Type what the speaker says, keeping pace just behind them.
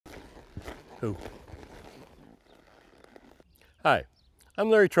Who? Hi, I'm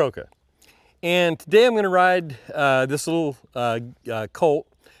Larry Trocha, and today I'm going to ride this little colt.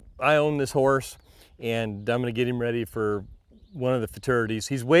 I own this horse, and I'm going to get him ready for one of the futurities.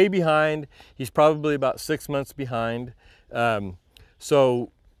 He's way behind. He's probably about 6 months behind.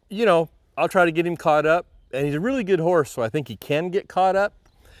 So, you know, I'll try to get him caught up, and he's a really good horse, so I think he can get caught up.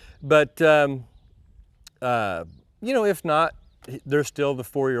 But, you know, if not, there's still the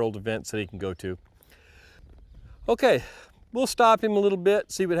 4-year-old events that he can go to. Okay, we'll stop him a little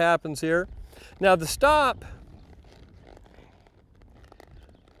bit, see what happens here. Now the stop,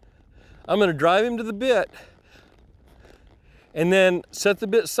 I'm going to drive him to the bit and then set the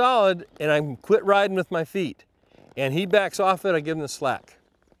bit solid, and I quit riding with my feet. And he backs off it, I give him the slack.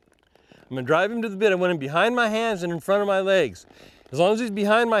 I'm going to drive him to the bit. I want him behind my hands and in front of my legs. As long as he's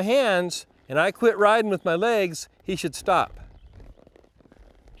behind my hands and I quit riding with my legs, he should stop.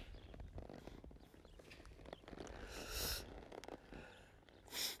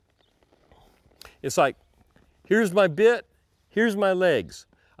 It's like, here's my bit, here's my legs.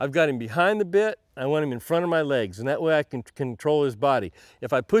 I've got him behind the bit, I want him in front of my legs, and that way I can control his body.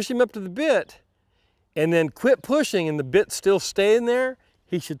 If I push him up to the bit and then quit pushing and the bit's still staying there,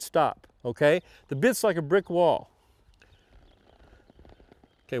 he should stop, okay? The bit's like a brick wall.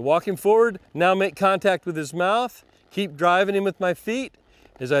 Okay, walk him forward, now make contact with his mouth, keep driving him with my feet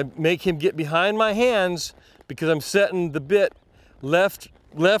as I make him get behind my hands because I'm setting the bit left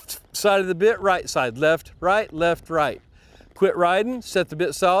side of the bit, right side, left, right. Quit riding, set the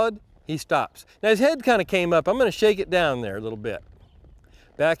bit solid, he stops. Now his head kind of came up. I'm going to shake it down there a little bit.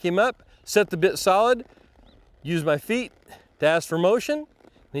 Back him up, set the bit solid, use my feet to ask for motion, and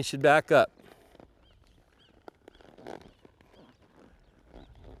he should back up.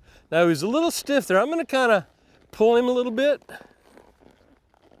 Now he's a little stiff there. I'm going to kind of pull him a little bit.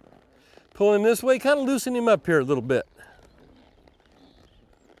 Pull him this way, kind of loosen him up here a little bit.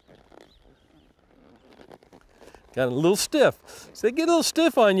 Got a little stiff. So they get a little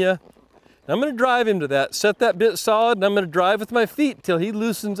stiff on you. I'm going to drive him to that. Set that bit solid, and I'm going to drive with my feet till he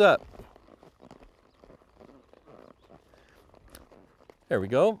loosens up. There we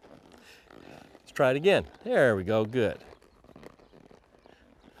go. Let's try it again. There we go, good.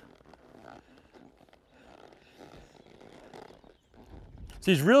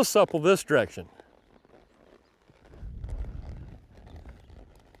 So he's real supple this direction.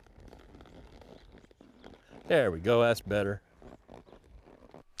 There we go, that's better.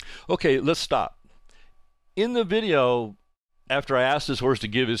 Okay, let's stop. In the video, after I asked this horse to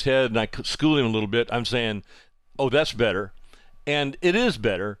give his head and I school him a little bit, I'm saying, oh, that's better. And it is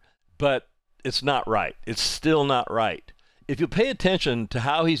better, but it's not right. It's still not right. If you pay attention to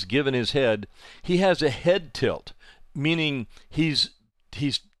how he's given his head, he has a head tilt, meaning he's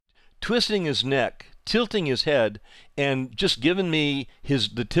twisting his neck, tilting his head, and just giving me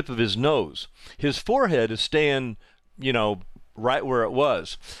the tip of his nose. His forehead is staying, you know, right where it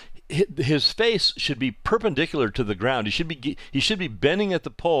was. His face should be perpendicular to the ground. He should be bending at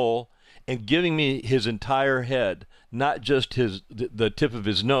the pole and giving me his entire head, not just the tip of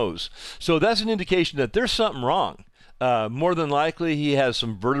his nose. So that's an indication that there's something wrong. More than likely, he has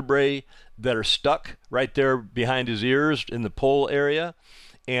some vertebrae that are stuck right there behind his ears in the pole area.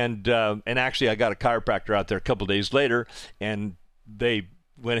 And actually, I got a chiropractor out there a couple days later, and they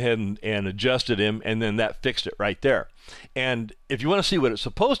went ahead and adjusted him, and then that fixed it right there. And if you want to see what it's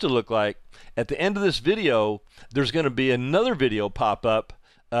supposed to look like, at the end of this video, there's going to be another video pop up.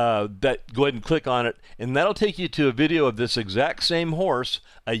 That go ahead and click on it, and that'll take you to a video of this exact same horse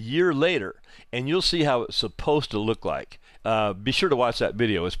a year later, and you'll see how it's supposed to look like. Be sure to watch that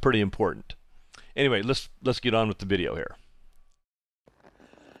video. It's pretty important. Anyway, let's get on with the video here.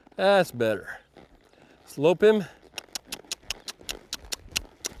 That's better. Slope him.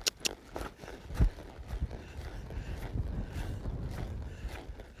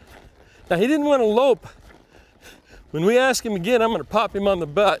 Now he didn't want to lope. When we ask him again, I'm going to pop him on the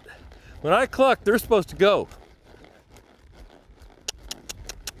butt. When I cluck, they're supposed to go.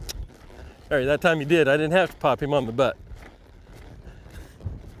 All right, that time he did. I didn't have to pop him on the butt.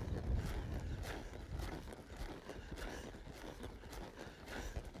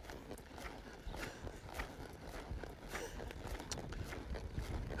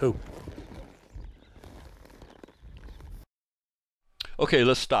 Who? Okay,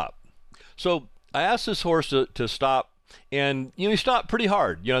 let's stop. So I asked this horse to stop, and he stopped pretty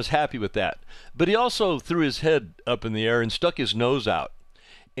hard. I was happy with that. But he also threw his head up in the air and stuck his nose out.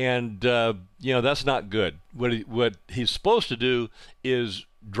 And that's not good. What he's supposed to do is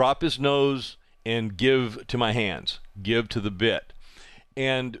drop his nose and give to my hands, give to the bit.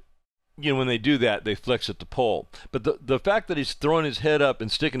 And you know, when they do that, they flex at the pole. But the fact that he's throwing his head up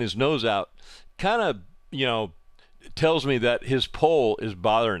and sticking his nose out kind of, you know, tells me that his pole is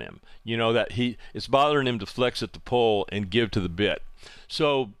bothering him. You know, that it's bothering him to flex at the pole and give to the bit.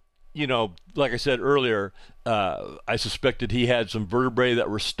 So, you know, like I said earlier, I suspected he had some vertebrae that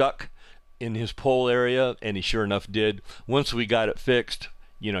were stuck in his pole area, and he sure enough did. Once we got it fixed,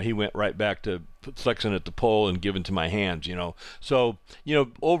 you know, he went right back to flexing at the pole and giving to my hands, you know. So, you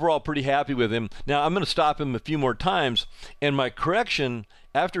know, overall pretty happy with him. Now I'm going to stop him a few more times, and my correction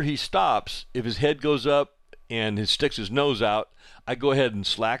after he stops, if his head goes up and he sticks his nose out, I go ahead and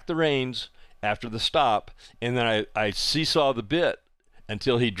slack the reins after the stop, and then I seesaw the bit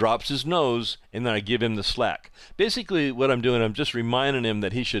until he drops his nose, and then I give him the slack. Basically what I'm doing, I'm just reminding him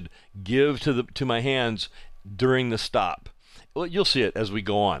that he should give to my hands during the stop. Well, you'll see it as we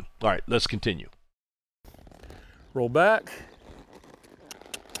go on. All right, let's continue. Roll back.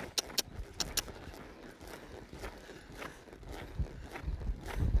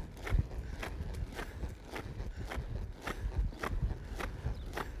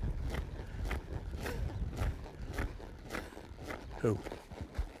 Go.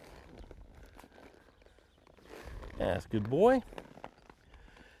 That's a good boy.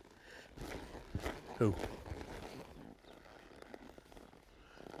 Go.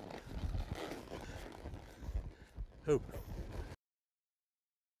 Go.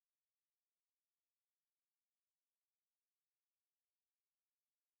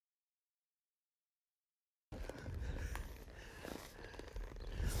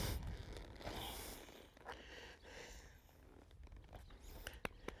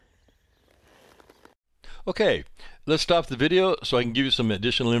 Okay, let's stop the video so I can give you some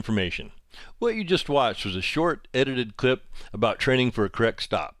additional information. What you just watched was a short edited clip about training for a correct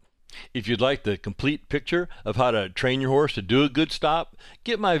stop. If you'd like the complete picture of how to train your horse to do a good stop,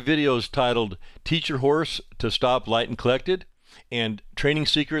 get my videos titled Teach Your Horse to Stop Light and Collected and Training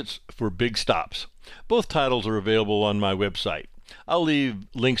Secrets for Big Stops. Both titles are available on my website. I'll leave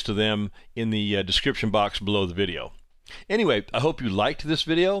links to them in the description box below the video. Anyway, I hope you liked this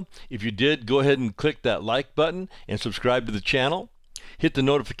video. If you did, go ahead and click that like button and subscribe to the channel. Hit the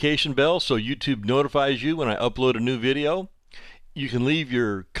notification bell so YouTube notifies you when I upload a new video. You can leave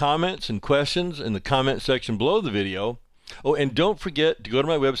your comments and questions in the comment section below the video. Oh, and don't forget to go to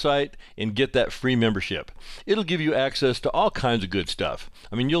my website and get that free membership. It'll give you access to all kinds of good stuff.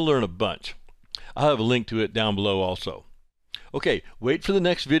 I mean, you'll learn a bunch. I'll have a link to it down below also. Okay, wait for the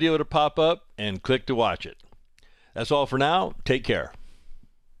next video to pop up and click to watch it. That's all for now. Take care.